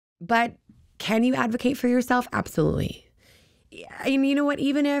But can you advocate for yourself? Absolutely. And you know what?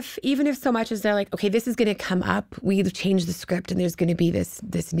 Even if so much as they're like, okay, this is going to come up, we've changed the script and there's going to be this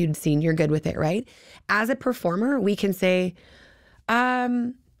nude scene, you're good with it, right? As a performer, we can say,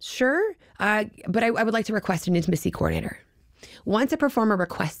 sure, but I would like to request an intimacy coordinator. Once a performer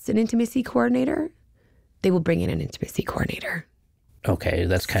requests an intimacy coordinator, they will bring in an intimacy coordinator. Okay,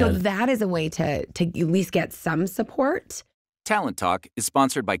 that's kind of... So that is a way to at least get some support. Talent Talk is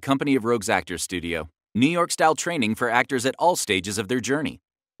sponsored by Company of Rogues Actors Studio, New York-style training for actors at all stages of their journey.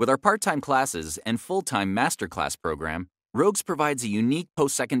 With our part-time classes and full-time masterclass program, Rogues provides a unique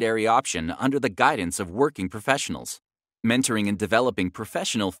post-secondary option under the guidance of working professionals. Mentoring and developing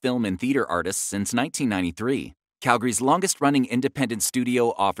professional film and theater artists since 1993, Calgary's longest-running independent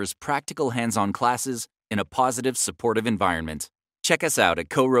studio offers practical hands-on classes in a positive, supportive environment. Check us out at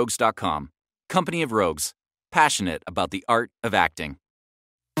corogues.com. Company of Rogues, passionate about the art of acting.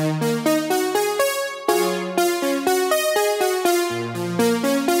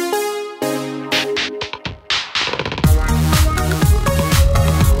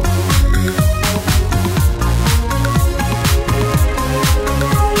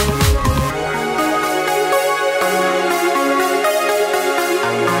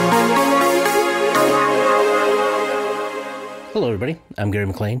 Hello, everybody. I'm Gary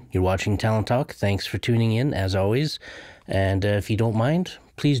McLean. You're watching Talent Talk. Thanks for tuning in, as always. And if you don't mind,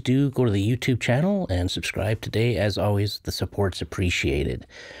 please do go to the YouTube channel and subscribe today. As always, the support's appreciated.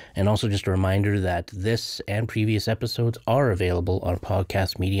 And also just a reminder that this and previous episodes are available on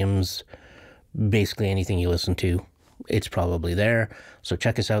podcast mediums. Basically anything you listen to, it's probably there. So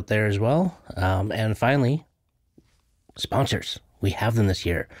check us out there as well. And finally, sponsors. We have them this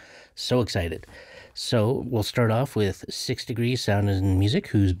year. So excited. So we'll start off with 6 Degrees Sound and Music,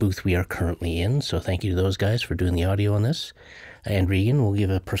 whose booth we are currently in. So thank you to those guys for doing the audio on this. And Regan, we'll give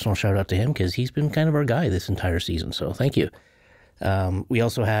a personal shout out to him because he's been kind of our guy this entire season. So thank you. We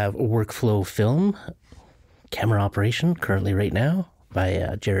also have Workflow Film, camera operation currently right now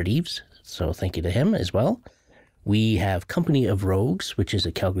by Jared Eves. So thank you to him as well. We have Company of Rogues, which is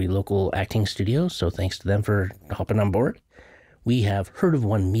a Calgary local acting studio. So thanks to them for hopping on board. We have Heard of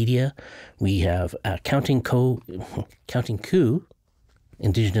One Media. We have Counting Coup,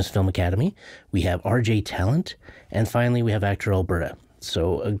 Indigenous Film Academy. We have RJ Talent. And finally, we have Actor Alberta.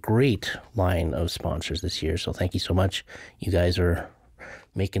 So a great line of sponsors this year. So thank you so much. You guys are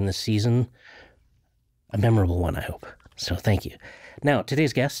making this season a memorable one, I hope. So thank you. Now,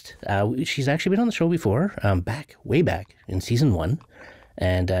 today's guest, she's actually been on the show before, way back in season 1.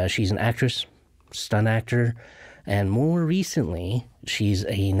 And she's an actress, stunt actor, and more recently, she's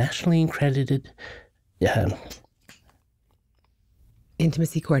a nationally accredited...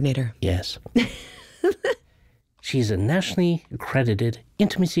 intimacy coordinator. Yes. She's a nationally accredited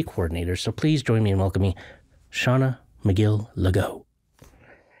intimacy coordinator, so please join me in welcoming Shawna McGill Legault.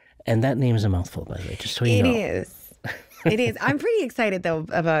 And that name is a mouthful, by the way, just so you know. It is. It is. I'm pretty excited, though,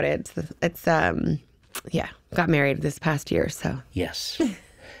 about it. It's, got married this past year, so... Yes.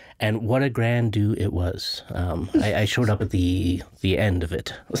 And what a grand do it was. I showed up at the end of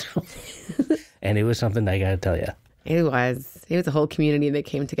it. And it was something I got to tell you. It was a whole community that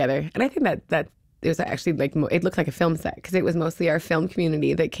came together. And I think that it was actually like, it looked like a film set because it was mostly our film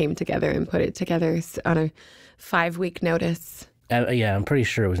community that came together and put it together on a 5-week notice. Yeah, I'm pretty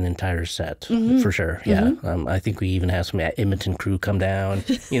sure it was an entire set, for sure. Yeah. Mm-hmm. I think we even had some Edmonton crew come down,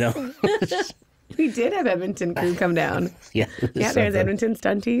 you know. We did have Edmonton crew come down. Yeah. Yeah, there's Edmonton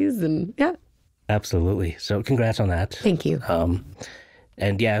stuntees and yeah. Absolutely. So congrats on that. Thank you.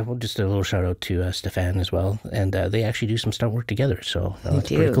 And yeah, well, just a little shout out to Stefan as well. And they actually do some stunt work together. So that's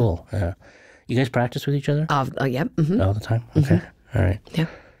pretty cool. You guys practice with each other? Oh, yeah. Mm-hmm. All the time? Okay. Mm-hmm. All right. Yeah.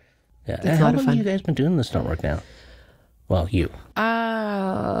 Yeah. And how long have you guys been doing the stunt work now? Well, you.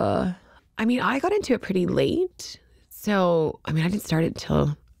 I mean, I got into it pretty late. So, I mean, I didn't start it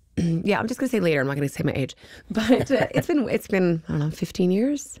till... Yeah, I'm just going to say later. I'm not going to say my age. But it's been, I don't know, 15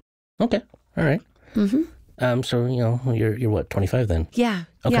 years. Okay. All right. Mm-hmm. So, you know, you're what, 25 then? Yeah.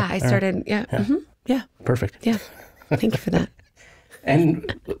 Okay. Yeah, I started, right. yeah. Mm-hmm. Yeah. Perfect. Yeah. Thank you for that.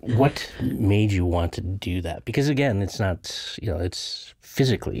 And what made you want to do that? Because again, it's not, you know, it's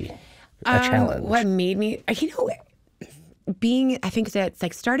physically a challenge. What made me, I think that it's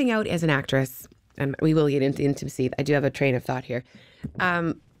like starting out as an actress, and we will get into intimacy. I do have a train of thought here.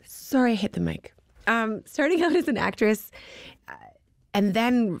 Sorry, I hit the mic. Starting out as an actress and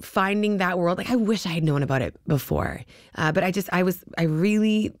then finding that world, like I wish I had known about it before. But I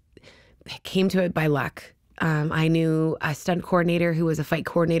really came to it by luck. I knew a stunt coordinator who was a fight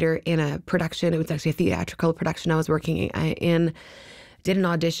coordinator in a production. It was actually a theatrical production I was working in. did an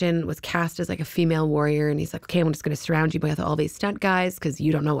audition, was cast as like a female warrior, and he's like, okay, I'm just going to surround you with all these stunt guys because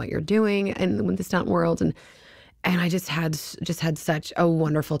you don't know what you're doing in the stunt world. And I just had such a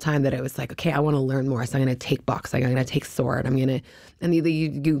wonderful time that it was like, okay, I want to learn more. So I'm going to take boxing, I'm going to take sword, and either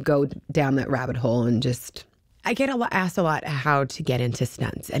you go down that rabbit hole and just, I get asked a lot how to get into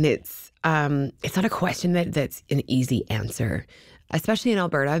stunts, and it's not a question that's an easy answer, especially in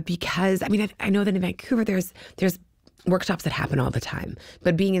Alberta, because I mean, I know that in Vancouver there's workshops that happen all the time,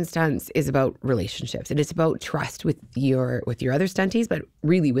 but being in stunts is about relationships, and it's about trust with your other stuntees, but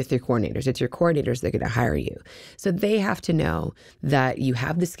really with your coordinators. It's your coordinators that are going to hire you, so they have to know that you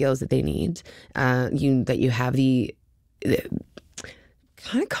have the skills that they need, that you have the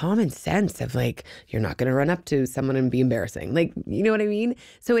kind of common sense of like, you're not going to run up to someone and be embarrassing. Like, you know what I mean?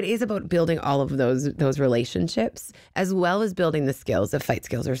 So it is about building all of those relationships, as well as building the skills of fight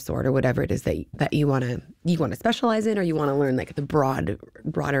skills or sword or whatever it is that you want to specialize in, or you want to learn like the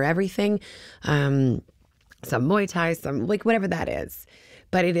broader everything. Some Muay Thai, some like whatever that is.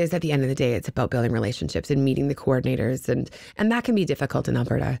 But it is, at the end of the day, it's about building relationships and meeting the coordinators. And that can be difficult in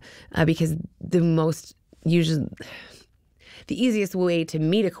Alberta because the easiest way to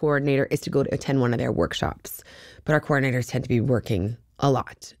meet a coordinator is to go to attend one of their workshops. But our coordinators tend to be working a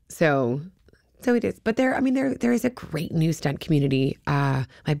lot. So it is. But there is a great new stunt community. My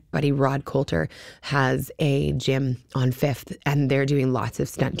buddy Rod Coulter has a gym on 5th, and they're doing lots of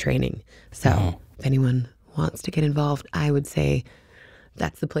stunt training. So if anyone wants to get involved, I would say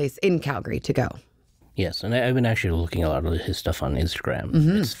that's the place in Calgary to go. Yes, and I've been actually looking a lot of his stuff on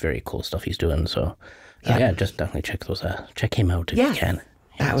Instagram. It's very cool stuff he's doing, so... Yeah, just definitely check him out if you can. Yes.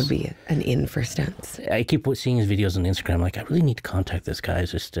 That would be an in for stunts. I keep seeing his videos on Instagram. Like, I really need to contact this guy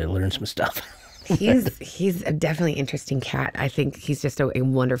just to learn some stuff. He's a definitely interesting cat. I think he's just a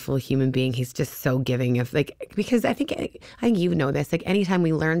wonderful human being. He's just so giving of because I think you know this. Like, anytime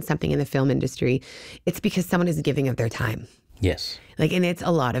we learn something in the film industry, it's because someone is giving of their time. Yes. Like, and it's a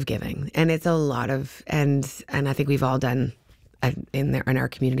lot of giving, and it's a lot of and I think we've all done in our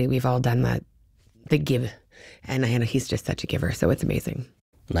community. We've all done that. The give, and he's just such a giver, so it's amazing.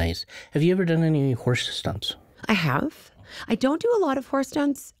 Nice. Have you ever done any horse stunts? I have. I don't do a lot of horse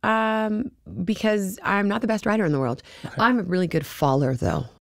stunts because I'm not the best rider in the world. Okay. I'm a really good faller, though.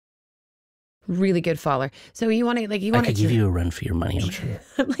 Really good faller. So you want to I could give you a run for your money, I'm sure.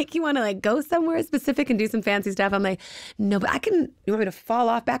 Like, you want to go somewhere specific and do some fancy stuff. I'm like, no, but I can. You want me to fall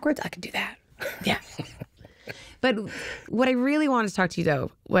off backwards? I can do that. Yeah. But what I really wanted to talk to you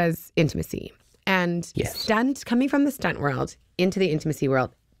though was intimacy. And stunt, coming from the stunt world into the intimacy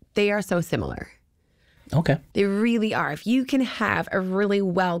world, they are so similar. Okay. They really are. If you can have a really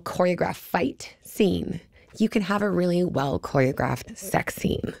well choreographed fight scene, you can have a really well choreographed sex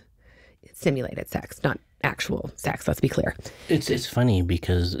scene. Simulated sex, not actual sex, let's be clear. It's funny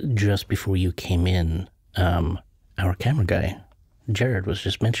because just before you came in, our camera guy, Jared, was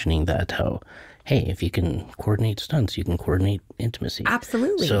just mentioning that how, hey, if you can coordinate stunts, you can coordinate intimacy.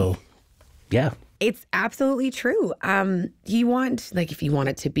 Absolutely. So... yeah. It's absolutely true. You want, like, if you want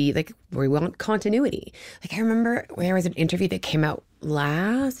it to be, like, we want continuity. Like, I remember there was an interview that came out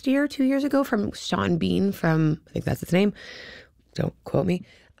last year, 2 years ago, from Sean Bean from, I think that's his name, don't quote me,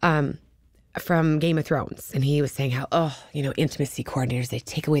 from Game of Thrones. And he was saying how, intimacy coordinators, they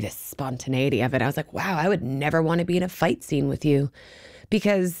take away the spontaneity of it. I was like, wow, I would never want to be in a fight scene with you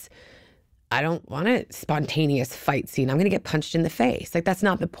because... I don't want a spontaneous fight scene. I'm going to get punched in the face. Like, that's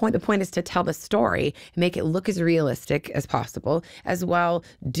not the point. The point is to tell the story, make it look as realistic as possible, as well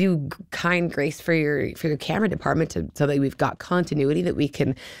do kind grace for your camera department so that we've got continuity that we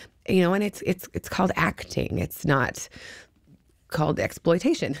can, and it's called acting. It's not called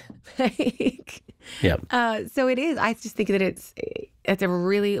exploitation. So it is. I just think that it's a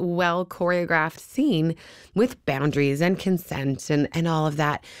really well choreographed scene with boundaries and consent and all of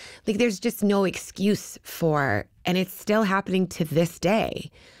that. Like, there's just no excuse for, and it's still happening to this day.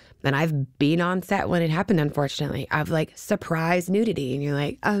 And I've been on set when it happened, unfortunately, of like surprise nudity, and you're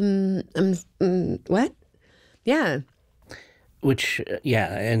like, what? Yeah. Which,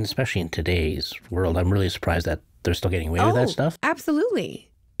 and especially in today's world, I'm really surprised that they're still getting away with that stuff. Absolutely.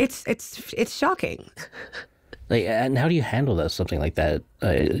 It's shocking. Like, and how do you handle that, something like that?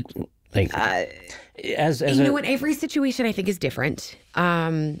 As you know what? Every situation I think is different.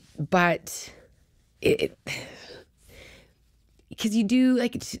 But because you do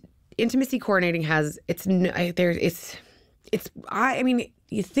intimacy coordinating has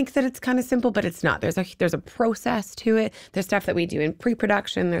you think that it's kind of simple, but it's not. There's a process to it. There's stuff that we do in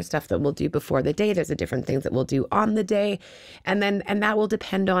pre-production. There's stuff that we'll do before the day. There's the different things that we'll do on the day. And that will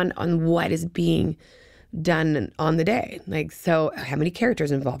depend on what is being done on the day. Like, so how many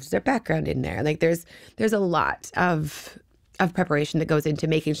characters involved? Is there background in there? Like, there's a lot of preparation that goes into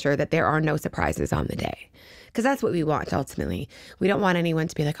making sure that there are no surprises on the day. Because that's what we want ultimately. We don't want anyone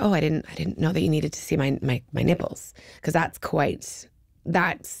to be like, oh, I didn't know that you needed to see my nipples. Because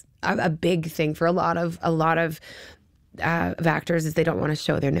that's a big thing for a lot of actors, is they don't want to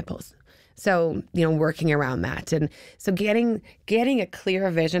show their nipples. So, working around that. And so getting a clear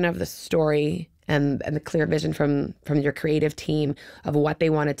vision of the story and the clear vision from your creative team of what they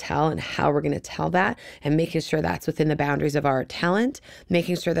want to tell and how we're going to tell that, and making sure that's within the boundaries of our talent,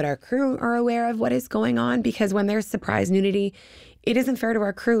 making sure that our crew are aware of what is going on, because when there's surprise nudity, it isn't fair to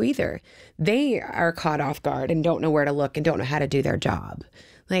our crew either. They are caught off guard and don't know where to look and don't know how to do their job.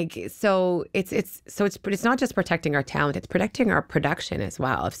 So it's not just protecting our talent, it's protecting our production as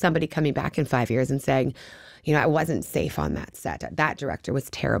well. If somebody coming back in 5 years and saying, I wasn't safe on that set, that director was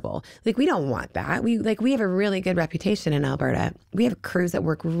terrible. We don't want that. We have a really good reputation in Alberta. We have crews that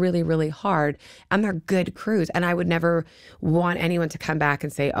work really, really hard, and they're good crews. And I would never want anyone to come back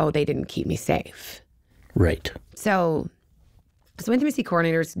and say, oh, they didn't keep me safe. Right. So intimacy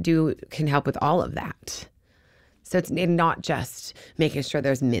coordinators can help with all of that. So it's not just making sure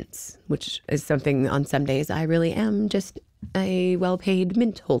there's mints, which is something on some days I really am just a well-paid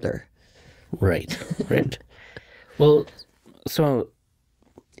mint holder. Right. Well, so,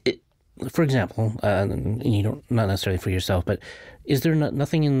 for example, you don't, not necessarily for yourself, but is there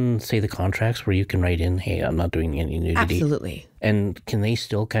nothing in, say, the contracts where you can write in, hey, I'm not doing any nudity? Absolutely. And can they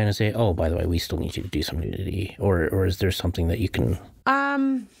still kind of say, oh, by the way, we still need you to do some nudity? Or is there something that you can...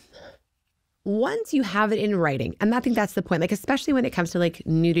 Once you have it in writing, and I think that's the point, especially when it comes to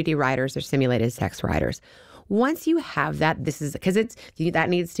nudity riders or simulated sex riders, once you have that, this is because that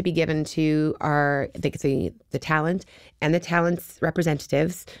needs to be given to the talent and the talent's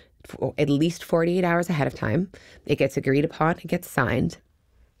representatives for at least 48 hours ahead of time. It gets agreed upon, it gets signed.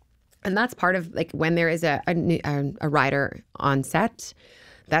 And that's part of when there is a rider on set,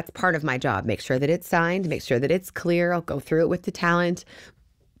 that's part of my job. Make sure that it's signed, make sure that it's clear. I'll go through it with the talent.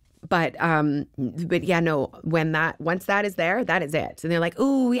 But yeah, no, once that is there, that is it. And they're like,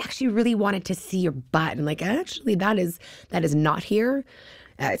 oh, we actually really wanted to see your butt. And actually that is not here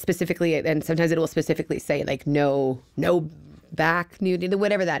specifically. And sometimes it will specifically say no back nudity,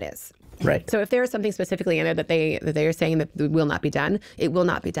 whatever that is. Right. So if there is something specifically in there that they are saying that will not be done, it will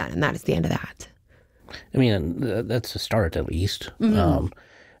not be done. And that is the end of that. I mean, that's a start at least. Mm-hmm.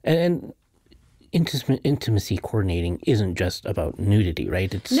 And intimacy coordinating isn't just about nudity,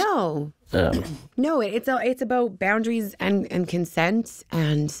 right? It's no, it's about boundaries and consent.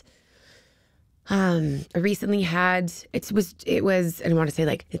 And I recently had it was I don't want to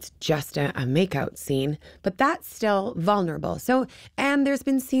say it's just a makeout scene, but that's still vulnerable. So, and there's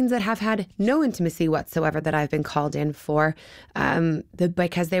been scenes that have had no intimacy whatsoever that I've been called in for,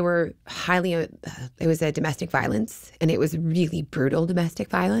 because they were it was a domestic violence, and it was really brutal domestic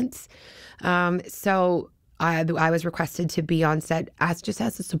violence. So I was requested to be on set as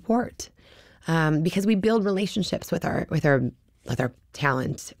a support, because we build relationships with our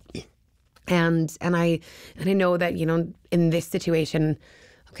talent, and I know that in this situation,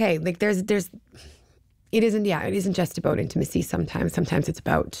 okay, it isn't just about intimacy. Sometimes it's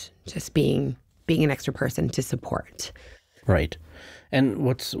about just being an extra person to support. Right. And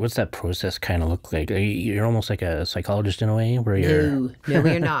what's that process kind of look like? You're almost like a psychologist in a way, where you're... No,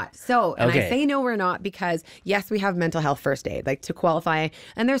 we're not. So, and Okay. I say no, we're not, because yes, we have mental health first aid, to qualify,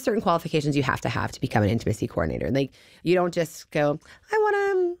 and there's certain qualifications you have to become an intimacy coordinator. You don't just go, I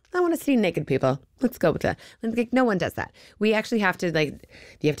want to see naked people. Let's go with that. No one does that. We actually have to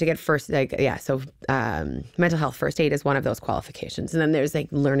you have to get first, so mental health first aid is one of those qualifications. And then there's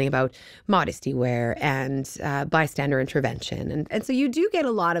learning about modesty wear and bystander intervention. And so you do get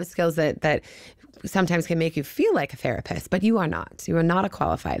a lot of skills that sometimes can make you feel like a therapist, but you are not. You are not a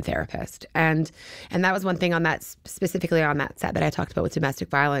qualified therapist. And that was one thing specifically on that set that I talked about with domestic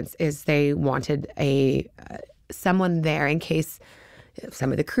violence, is they wanted someone there in case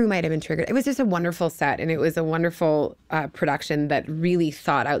some of the crew might have been triggered. It was just a wonderful set, and it was a wonderful production that really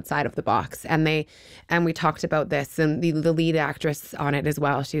thought outside of the box. And we talked about this, and the lead actress on it as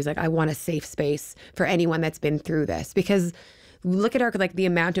well. She was like, I want a safe space for anyone that's been through this, because look at the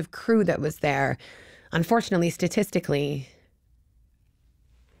amount of crew that was there. Unfortunately, statistically,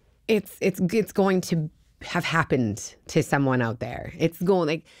 it's going to have happened to someone out there. It's going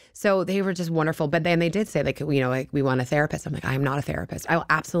like, so they were just wonderful. But then they did say like, you know, like we want a therapist. I'm like, I'm not a therapist. I will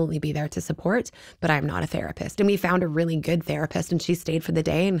absolutely be there to support, but I'm not a therapist. And we found a really good therapist and she stayed for the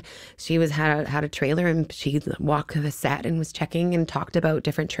day and she had a trailer and she walked the set and was checking and talked about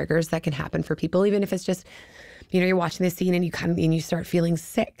different triggers that can happen for people, even if it's just, you know, you're watching this scene and you start feeling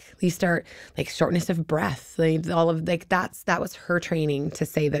sick. You start like shortness of breath, like all of like that was her training to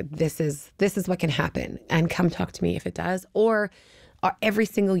say that this is what can happen and come talk to me if it does. Or every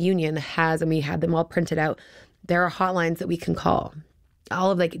single union has, and we had them all printed out. There are hotlines that we can call.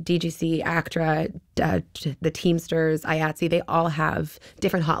 All of like DGC, ACTRA, the Teamsters, IATSE, they all have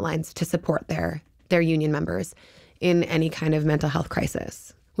different hotlines to support their union members in any kind of mental health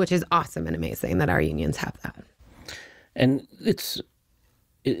crisis, which is awesome and amazing that our unions have that. And this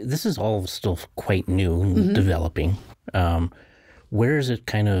is all still quite new and developing. Where is it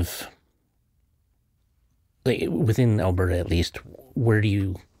kind of, like within Alberta at least, where do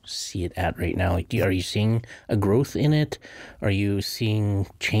you see it at right now? Like, are you seeing a growth in it? Are you seeing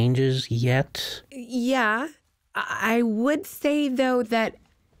changes yet? Yeah. I would say, though, that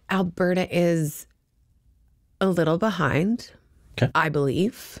Alberta is a little behind, okay. I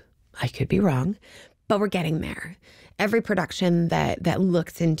believe. I could be wrong, but we're getting there. Every production that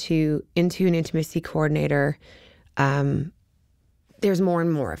looks into an intimacy coordinator, there's more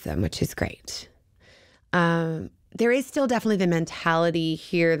and more of them, which is great. There is still definitely the mentality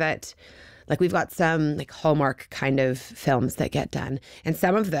here that, like, we've got some like Hallmark kind of films that get done, and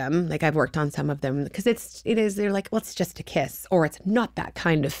some of them, like I've worked on some of them because they're like, well, it's just a kiss, or it's not that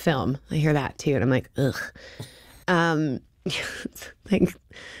kind of film. I hear that too, and I'm like, ugh. Like,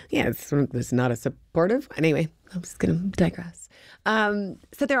 yeah, it's not a supportive. Anyway, I'm just gonna digress.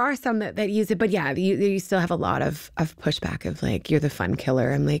 So there are some that use it, but yeah, you still have a lot of pushback of like, you're the fun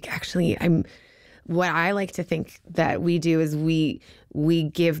killer. I'm like, actually, what I like to think that we do is we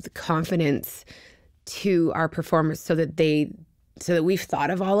give the confidence to our performers so that we've thought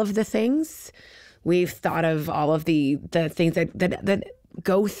of all of the things. We've thought of all of the things that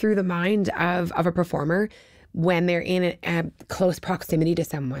go through the mind of a performer when they're in a close proximity to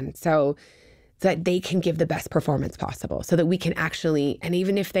someone, so that they can give the best performance possible, so that we can actually, and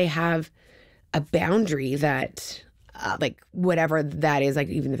even if they have a boundary that, like whatever that is, like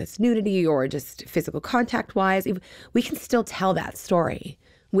even if it's nudity or just physical contact wise, we can still tell that story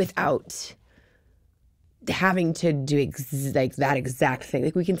without having to do like that exact thing.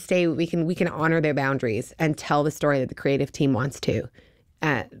 Like we can honor their boundaries and tell the story that the creative team wants to,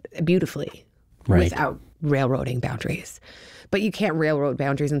 beautifully, right, without railroading boundaries. But you can't railroad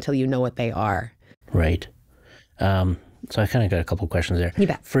boundaries until you know what they are. Right. So I kind of got a couple of questions there. You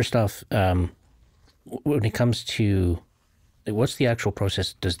bet. First off, when it comes to, what's the actual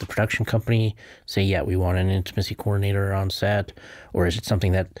process? Does the production company say, yeah, we want an intimacy coordinator on set? Or is it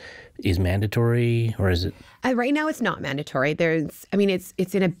something that is mandatory? Or is it? Right now, it's not mandatory. It's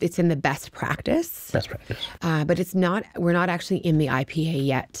in the best practice. Best practice. But it's not, we're not actually in the IPA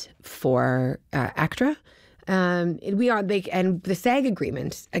yet for ACTRA. We are, and the SAG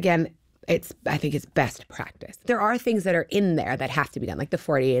agreement, again, I think it's best practice. There are things that are in there that have to be done, like the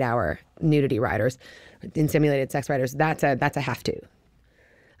 48-hour nudity riders and simulated sex riders. That's a have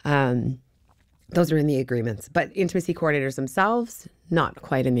to. Those are in the agreements. But intimacy coordinators themselves, not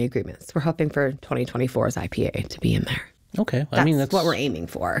quite in the agreements. We're hoping for 2024's IPA to be in there. Okay. That's what we're aiming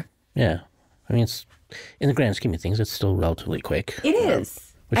for. Yeah. I mean, it's, in the grand scheme of things, it's still relatively quick. It is.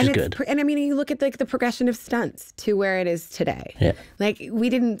 Which is good. And I mean, you look at like the progression of stunts to where it is today. Yeah. Like you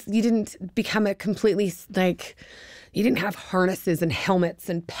didn't become a completely, like, you didn't have harnesses and helmets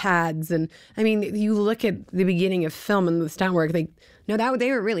and pads. And I mean, you look at the beginning of film and the stunt work, they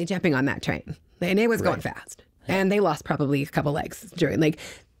were really jumping on that train. And it was going fast. Yeah. And they lost probably a couple legs during, like,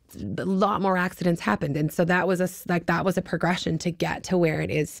 a lot more accidents happened. And so that was a progression to get to where it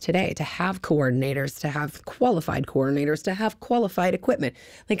is today, to have coordinators, to have qualified coordinators, to have qualified equipment.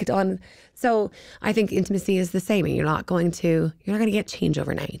 So I think intimacy is the same. You're not going to get change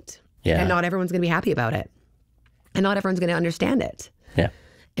overnight. Yeah. And not everyone's going to be happy about it. And not everyone's going to understand it. Yeah.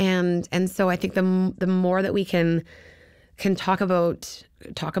 And so I think the more that we can talk about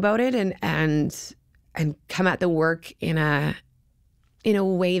it and come at the work in a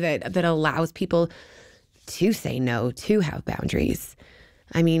way that allows people to say no, to have boundaries.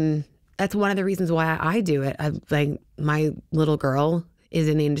 I mean, that's one of the reasons why I do it. Like, my little girl is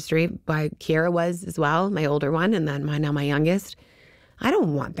in the industry, Kiara was as well, my older one, and then my youngest. I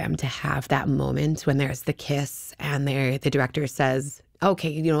don't want them to have that moment when there's the kiss and the director says, okay,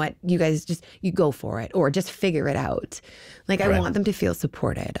 you know what, you guys you go for it, or just figure it out. Like, I want them to feel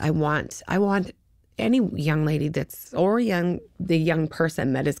supported. I want any young lady the young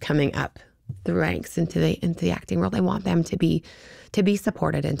person that is coming up the ranks into the acting world, I want them to be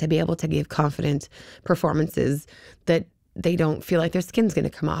supported and to be able to give confident performances that they don't feel like their skin's going to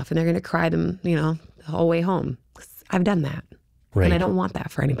come off and they're going to cry them, the whole way home. I've done that. Right. And I don't want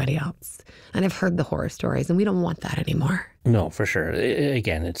that for anybody else. And I've heard the horror stories, and we don't want that anymore. No, for sure.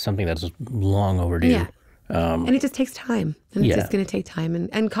 Again, it's something that's long overdue. Yeah. And it just takes time. And it's just going to take time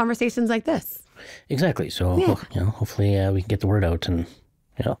and conversations like this. Exactly. So, hopefully we can get the word out and,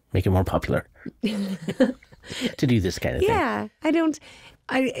 make it more popular to do this kind of thing. Yeah.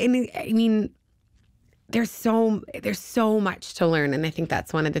 I mean, there's so much to learn. And I think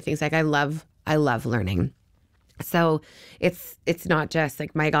that's one of the things, like, I love learning. So it's not just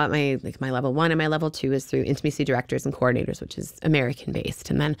like my level 1 and my level 2 is through intimacy directors and coordinators, which is American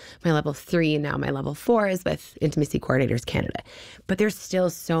based. And then my level 3 and now my level 4 is with Intimacy Coordinators Canada. But there's still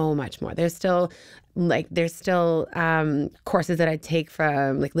so much more. There's still courses that I take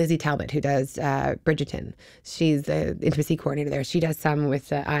from like Lizzie Talbot, who does Bridgerton. She's the intimacy coordinator there. She does some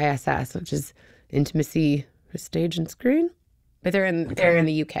with ISS, which is Intimacy Stage and Screen. But they're in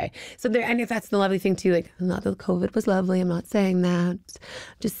the UK. So and if that's the lovely thing too, like, not that COVID was lovely, I'm not saying that. I'm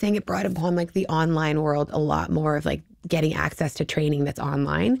just saying it brought upon like the online world a lot more of like getting access to training that's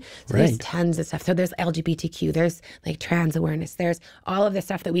online. So there's tons of stuff. So there's LGBTQ, there's like trans awareness, there's all of the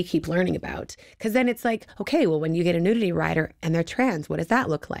stuff that we keep learning about. Because then it's like, okay, well, when you get a nudity rider and they're trans, what does that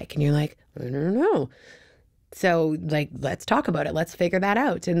look like? And you're like, I don't know. So like, let's talk about it. Let's figure that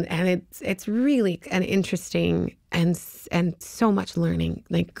out. And it's really an interesting and so much learning,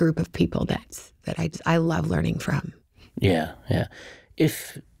 like, group of people that I love learning from. Yeah, yeah.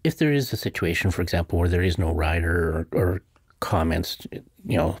 If there is a situation, for example, where there is no rider or comments,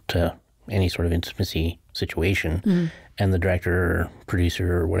 to any sort of intimacy situation, and the director or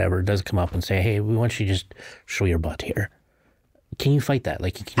producer or whatever does come up and say, hey, we want you to just show your butt here. Can you fight that?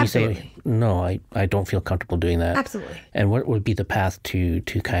 Like, can Absolutely. You say, no, I don't feel comfortable doing that? Absolutely. And what would be the path to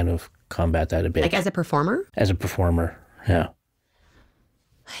kind of combat that a bit? Like, as a performer? As a performer, yeah.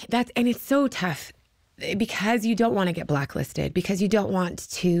 And it's so tough because you don't want to get blacklisted, because you don't want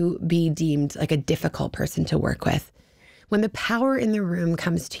to be deemed like a difficult person to work with. When the power in the room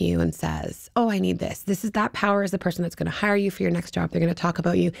comes to you and says, oh, I need this. That power is the person that's going to hire you for your next job. They're going to talk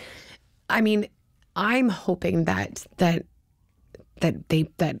about you. I mean, I'm hoping that the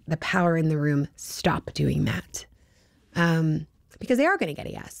power in the room stop doing that. Because they are going to get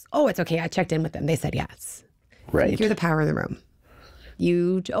a yes. Oh, it's okay. I checked in with them. They said yes. Right. You're the power in the room.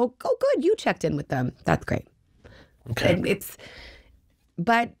 Good. You checked in with them. That's great. Okay.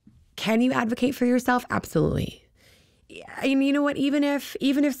 But can you advocate for yourself? Absolutely. And you know what? Even if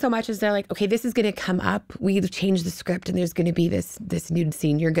so much as they're like, okay, this is going to come up. We've changed the script and there's going to be this nude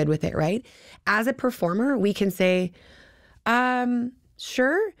scene. You're good with it, right? As a performer, we can say,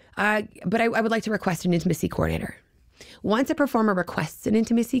 sure, but I would like to request an intimacy coordinator. Once a performer requests an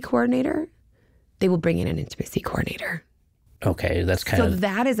intimacy coordinator, they will bring in an intimacy coordinator. Okay, that's kind of... So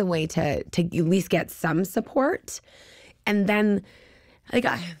that is a way to at least get some support. And then, like,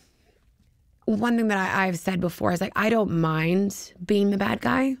 one thing that I've said before is, like, I don't mind being the bad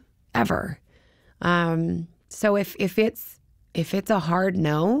guy, ever. So if it's a hard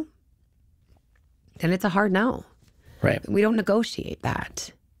no, then it's a hard no. Right. We don't negotiate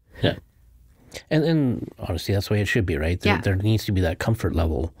that. Yeah. And honestly, that's the way it should be, right? There needs to be that comfort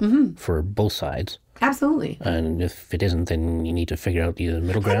level for both sides. Absolutely. And if it isn't, then you need to figure out either the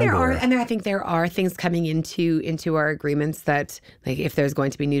middle ground. I think there are things coming into our agreements that, like, if there's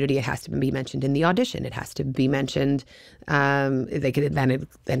going to be nudity, it has to be mentioned in the audition. It has to be mentioned. Then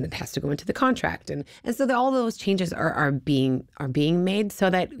it has to go into the contract, and so all those changes are being made so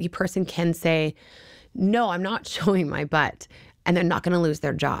that the person can say, no, I'm not showing my butt. And they're not going to lose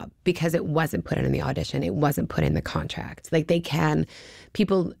their job because it wasn't put in the audition. It wasn't put in the contract. Like,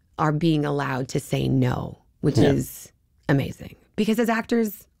 people are being allowed to say no, which is amazing. Because as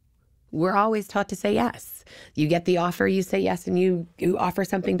actors, we're always taught to say yes. You get the offer, you say yes, and you offer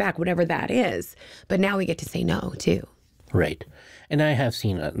something back, whatever that is. But now we get to say no, too. Right. And I have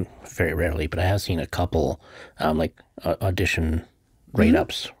seen, very rarely, but I have seen a couple, audition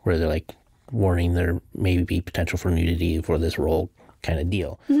write-ups where they're like, warning there may be potential for nudity for this role kind of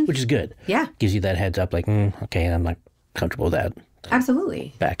deal, which is good. Yeah. Gives you that heads up, like, okay, I'm not comfortable with that.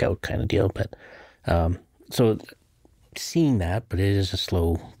 Absolutely. Back out kind of deal. But so seeing that, but it is a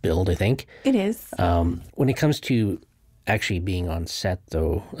slow build, I think. It is. When it comes to actually being on set,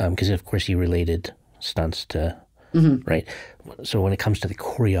 though, because of course you related stunts to, right? So when it comes to the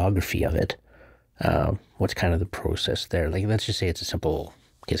choreography of it, what's kind of the process there? Like, let's just say it's a simple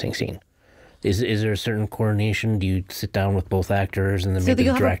kissing scene. Is there a certain coordination? Do you sit down with both actors and then So maybe the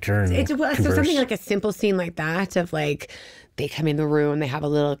you'll have director and so converse? something like a simple scene like that of like they come in the room, they have a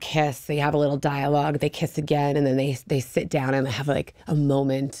little kiss, they have a little dialogue, they kiss again, and then they sit down and they have like a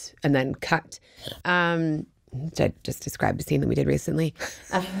moment and then cut. I just described a scene that we did recently.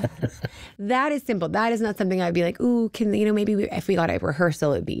 That is simple. That is not something I'd be like, ooh, maybe if we got a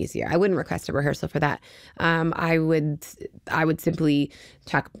rehearsal, it'd be easier. I wouldn't request a rehearsal for that. I would simply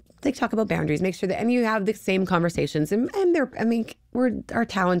talk about boundaries, make sure that, and you have the same conversations, and our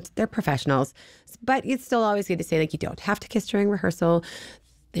talent, they're professionals, but it's still always good to say, like, you don't have to kiss during rehearsal.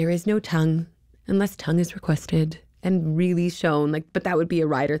 There is no tongue unless tongue is requested and really shown, like, but that would be a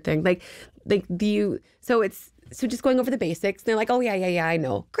writer thing. So just going over the basics. They're like, oh yeah, I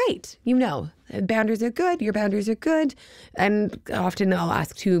know. Great. Boundaries are good. Your boundaries are good. And often I'll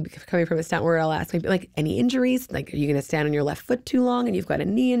ask too, coming from a stunt where I'll ask like any injuries, like, are you going to stand on your left foot too long and you've got a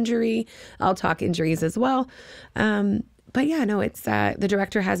knee injury? I'll talk injuries as well. But yeah, no, it's the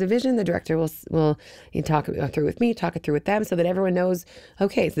director has a vision. The director will talk it through with me, talk it through with them, so that everyone knows,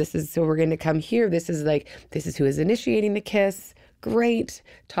 okay, so we're going to come here. This is who is initiating the kiss. Great.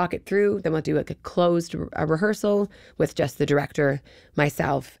 Talk it through. Then we'll do like a closed rehearsal with just the director,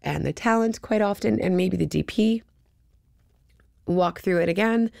 myself, and the talent quite often, and maybe the DP. Walk through it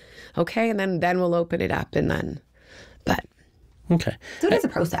again. Okay. And then we'll open it up but. Okay. So it is a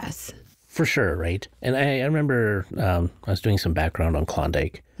process. For sure, right? And I remember I was doing some background on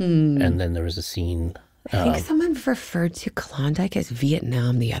Klondike, and then there was a scene. I think someone referred to Klondike as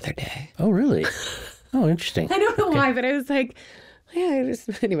Vietnam the other day. Oh, really? Oh, interesting. I don't know why, but I was like, yeah,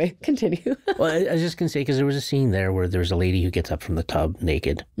 anyway, continue. Well, I was just going to say, because there was a scene there where there was a lady who gets up from the tub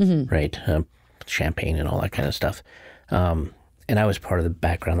naked, right? Champagne and all that kind of stuff. And I was part of the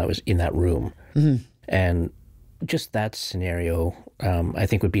background that was in that room. And just that scenario, I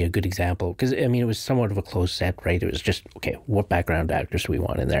think would be a good example. Because, I mean, it was somewhat of a closed set, right? It was just, okay, what background actors do we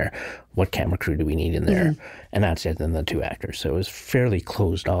want in there? What camera crew do we need in there? And that's it, then the two actors. So it was fairly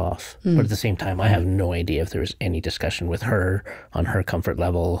closed off. But at the same time, I have no idea if there was any discussion with her on her comfort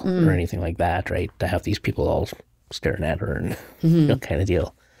level or anything like that, right? To have these people all staring at her and kind of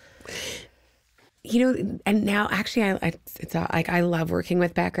deal. And now actually, I love working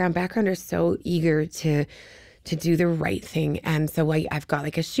with background. Backgrounders are so eager to do the right thing. And so I've got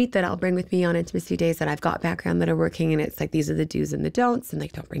like a sheet that I'll bring with me on intimacy days that I've got background that are working, and it's like, these are the do's and the don'ts, and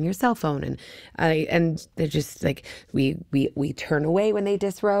like, don't bring your cell phone. And they're just like, we turn away when they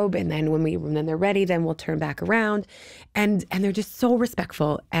disrobe, and then when they're ready, then we'll turn back around. And they're just so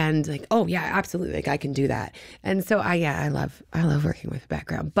respectful and like, oh yeah, absolutely. Like, I can do that. And so I love working with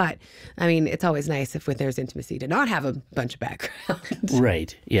background, but I mean, it's always nice when there's intimacy to not have a bunch of background.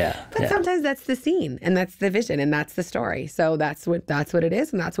 Right. Yeah. But sometimes that's the scene and that's the vision and that's the story. So that's what it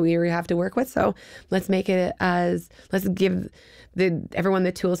is, and that's what we have to work with. So let's give everyone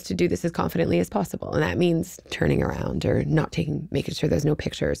the tools to do this as confidently as possible. And that means turning around or making sure there's no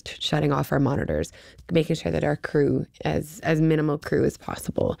pictures, shutting off our monitors, making sure that our crew as minimal crew as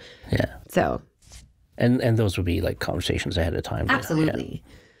possible. Yeah. So. And those would be like conversations ahead of time. Absolutely.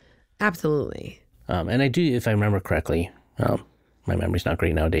 Yeah. Absolutely. And I do, if I remember correctly, my memory's not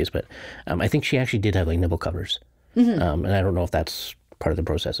great nowadays, but I think she actually did have like nipple covers. And I don't know if that's part of the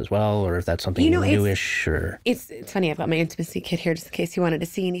process as well, or if that's something newish, or... It's funny, I've got my intimacy kit here just in case you wanted to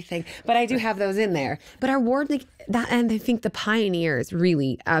see anything, but I do have those in there. But our and I think the pioneers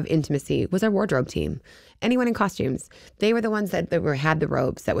really of intimacy was our wardrobe team. Anyone in costumes, they were the ones that had the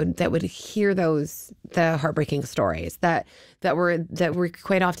robes that would hear the heartbreaking stories that were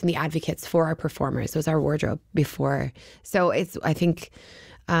quite often the advocates for our performers. It was our wardrobe before. So I think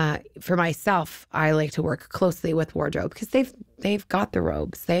for myself, I like to work closely with wardrobe because they've got the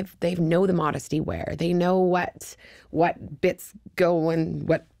robes. They know the modesty wear. They know what bits go in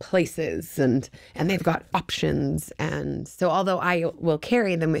what places, and they've got options. And so although I will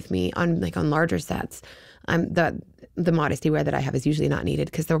carry them with me on larger sets, the modesty wear that I have is usually not needed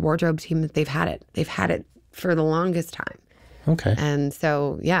because the wardrobe team, they've had it for the longest time. Okay. And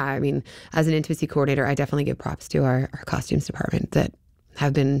so, yeah, I mean, as an intimacy coordinator, I definitely give props to our costumes department that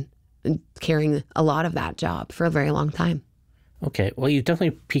have been carrying a lot of that job for a very long time. Okay. Well, you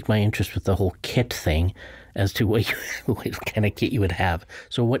definitely piqued my interest with the whole kit thing as to what kind of kit you would have.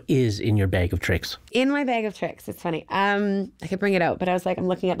 So what is in your bag of tricks? In my bag of tricks, it's funny. I could bring it out, but I was like, I'm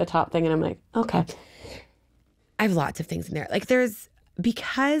looking at the top thing and I'm like, okay. I have lots of things in there. Like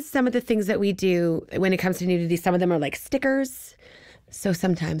because some of the things that we do when it comes to nudity, some of them are like stickers. So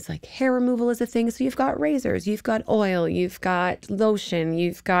sometimes like hair removal is a thing. So you've got razors, you've got oil, you've got lotion,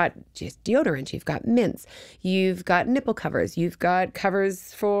 you've got just deodorant, you've got mints, you've got nipple covers, you've got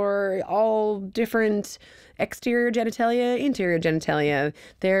covers for all different exterior genitalia, interior genitalia.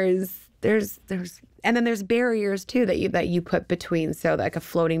 And then there's barriers too that you put between. So like a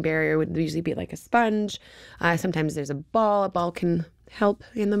floating barrier would usually be like a sponge. Sometimes there's a ball. A ball can help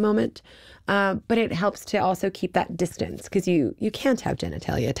in the moment. But it helps to also keep that distance because you can't have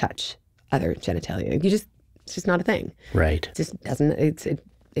genitalia touch other genitalia. It's just not a thing. Right. It just doesn't,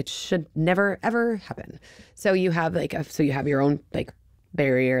 it should never, ever happen. So you have you have your own like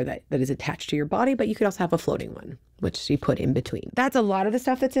barrier that is attached to your body, but you could also have a floating one, which you put in between. That's a lot of the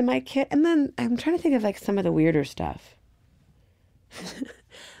stuff that's in my kit. And then I'm trying to think of like some of the weirder stuff.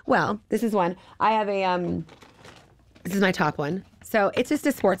 Well, this is one. I have this is my top one. So it's just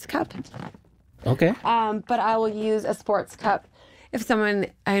a sports cup. Okay. But I will use a sports cup if someone,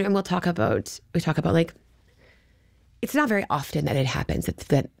 and we talk about like, it's not very often that it happens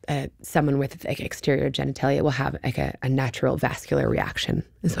that someone with like exterior genitalia will have like a natural vascular reaction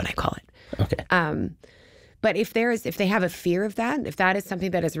is what I call it. Okay. But if they have a fear of that, if that is something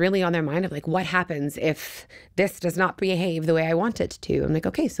that is really on their mind of like, what happens if this does not behave the way I want it to? I'm like,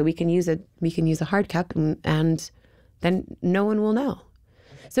 okay, so we can use a hard cup and then no one will know.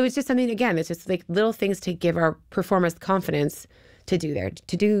 So it's just something, again, it's just like little things to give our performers confidence to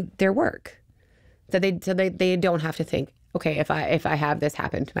do their work. So they don't have to think, okay, if I have this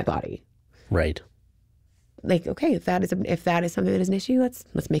happen to my body. Right. Like, okay, if that is something that is an issue,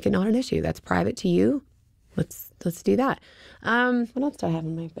 let's make it not an issue. That's private to you. Let's do that. What else do I have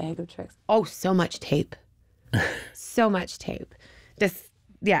in my bag of tricks? Oh, so much tape. So much tape. Just,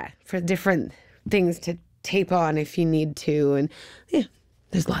 for different things to tape on if you need to. And yeah,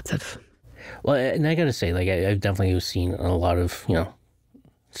 there's lots of. Well, and I got to say, like, I've definitely seen a lot of,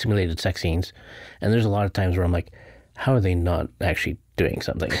 simulated sex scenes. And there's a lot of times where I'm like, how are they not actually doing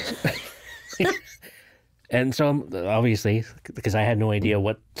something? And so obviously, because I had no idea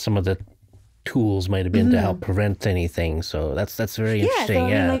what some of the tools might have been to help prevent anything. So that's very interesting. So,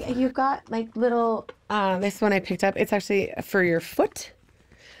 I mean, like you've got like little, this one I picked up, it's actually for your foot.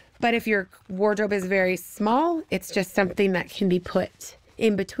 But if your wardrobe is very small, it's just something that can be put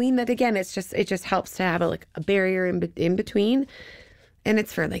in between. That again, it just helps to have a barrier in between. And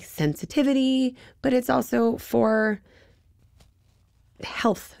it's for like sensitivity, but it's also for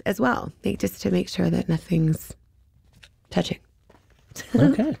health as well, just to make sure that nothing's touching.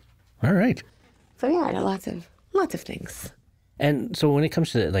 Okay. All right. So yeah, I got lots of things. And so when it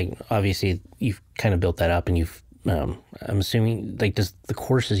comes to like, obviously you've kind of built that up and you've, I'm assuming like, does the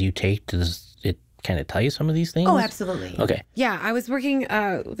courses you take, does it kind of tell you some of these things? Oh, absolutely. Okay. Yeah, I was working,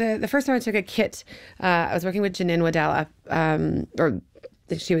 the first time I took a kit, I was working with Janine Waddell, or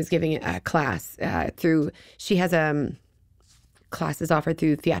she was giving a class she has classes offered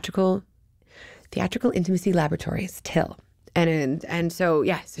through Theatrical Intimacy Laboratories, TIL. And so,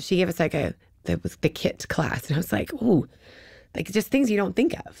 so she gave us like the kit class. And I was like, ooh, like just things you don't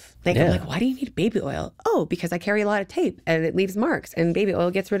think of. Like, I'm like, why do you need baby oil? Oh, because I carry a lot of tape and it leaves marks and baby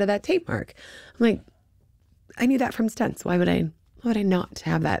oil gets rid of that tape mark. I'm like, I knew that from stunts. Why would I not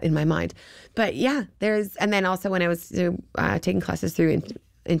have that in my mind? But yeah, and then also when I was taking classes through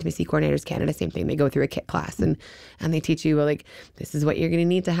Intimacy Coordinators Canada, same thing. They go through a kit class and they teach you, well, like, this is what you're going to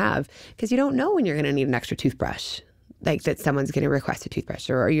need to have. Because you don't know when you're going to need an extra toothbrush. Like that someone's going to request a toothbrush,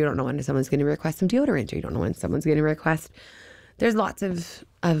 or you don't know when someone's going to request some deodorant, or you don't know when someone's going to request. There's lots of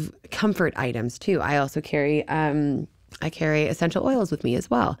comfort items too. I also carry essential oils with me as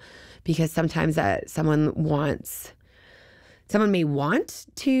well, because sometimes someone may want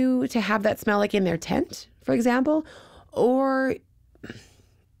to have that smell like in their tent, for example, or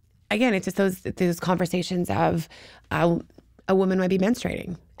again, it's just those conversations of a woman might be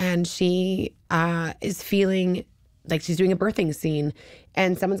menstruating and she is feeling like she's doing a birthing scene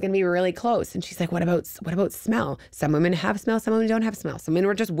and someone's going to be really close. And she's like, what about smell? Some women have smell, some women don't have smell. Some women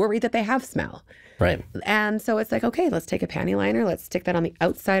are just worried that they have smell. Right. And so it's like, okay, let's take a panty liner. Let's stick that on the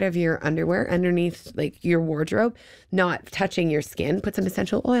outside of your underwear, underneath like your wardrobe, not touching your skin. Put some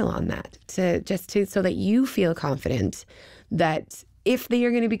essential oil on that so that you feel confident that if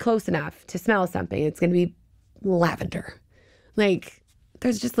you're going to be close enough to smell something, it's going to be lavender. Like,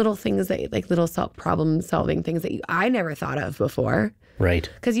 there's just little things like little problem solving things that I never thought of before. Right.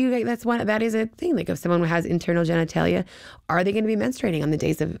 Because that is a thing. Like if someone has internal genitalia, are they going to be menstruating on the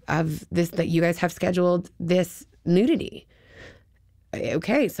days of this, that you guys have scheduled this nudity?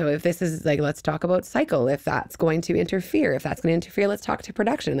 okay, so if this is like, let's talk about cycle. If that's going to interfere, let's talk to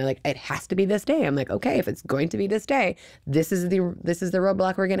production. And they're like, it has to be this day. I'm like, okay, if it's going to be this day, this is the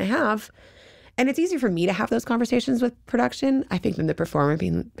roadblock we're going to have. And it's easier for me to have those conversations with production, I think, than the performer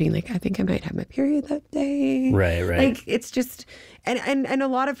being like, I think I might have my period that day. Right. Like, it's just, and a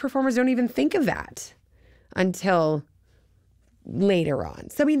lot of performers don't even think of that until later on.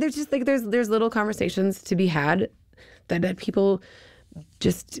 So, I mean, there's just like, there's little conversations to be had that people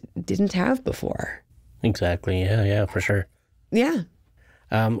just didn't have before. Exactly. Yeah, for sure. Yeah.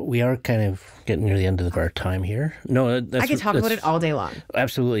 We are kind of getting near the end of our time here. No, I could talk about it all day long.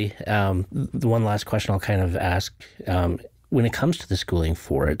 Absolutely. The one last question I'll kind of ask, when it comes to the schooling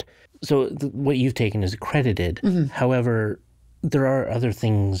for it, so what you've taken is accredited. Mm-hmm. However, there are other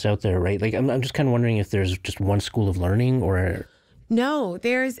things out there, right? Like, I'm just kind of wondering if there's just one school of learning or... No,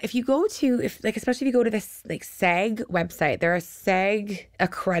 especially if you go to this like SAG website, there are SAG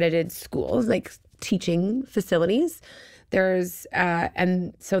accredited schools, like teaching facilities. There's,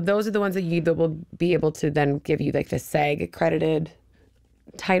 and so those are the ones that will be able to then give you like the SAG accredited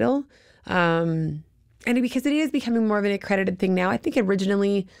title. And because it is becoming more of an accredited thing now, I think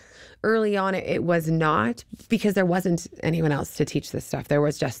originally, early on, it was not, because there wasn't anyone else to teach this stuff. There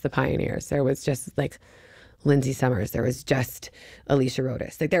was just the pioneers. There was just like Lindsay Summers. There was just Alicia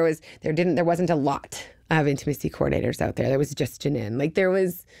Rodas. Like there wasn't a lot of intimacy coordinators out there. There was just Janine. Like there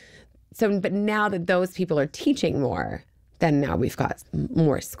was but now that those people are teaching more, then now we've got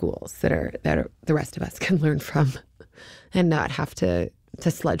more schools that are the rest of us can learn from and not have to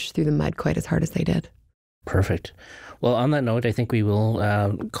sludge through the mud quite as hard as they did. Perfect. Well, on that note, I think we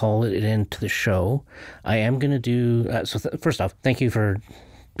will call it into the show. I am going to do, first off, thank you for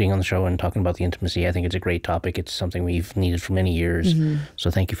being on the show and talking about the intimacy. I think it's a great topic. It's something we've needed for many years. Mm-hmm. So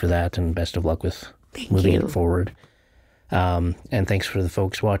thank you for that, and best of luck with moving it forward. And thanks for the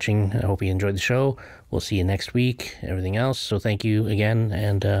folks watching. I hope you enjoyed the show. We'll see you next week, everything else. So thank you again.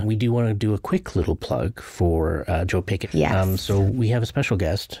 And we do want to do a quick little plug for Joe Pickett. Yes. So we have a special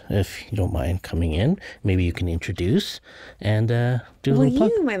guest, if you don't mind coming in. Maybe you can introduce and do a little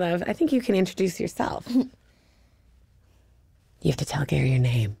plug. You, my love, I think you can introduce yourself. You have to tell Gary your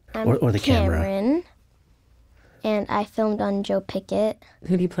name. Or the camera. Cameron, and I filmed on Joe Pickett.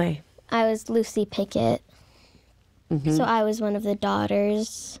 Who do you play? I was Lucy Pickett. Mm-hmm. So I was one of the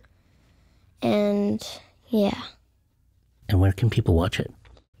daughters. And yeah. And where can people watch it?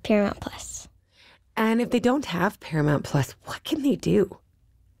 Paramount Plus. And if they don't have Paramount Plus, what can they do?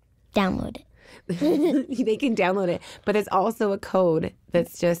 Download it. They can download it. But there's also a code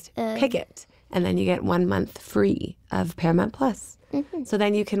that's just Pickett. And then you get 1 month free of Paramount Plus. Mm-hmm. So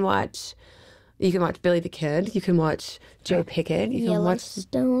then you can watch Billy the Kid. You can watch Joe Pickett. You can watch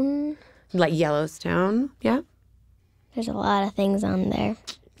Yellowstone. Like Yellowstone. Yeah. There's a lot of things on there.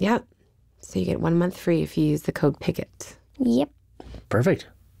 Yep. So you get 1 month free if you use the code Pickett. Yep. Perfect.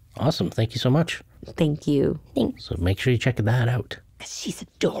 Awesome. Thank you so much. Thank you. Thanks. So make sure you check that out. She's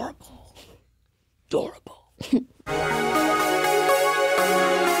adorable. Adorable.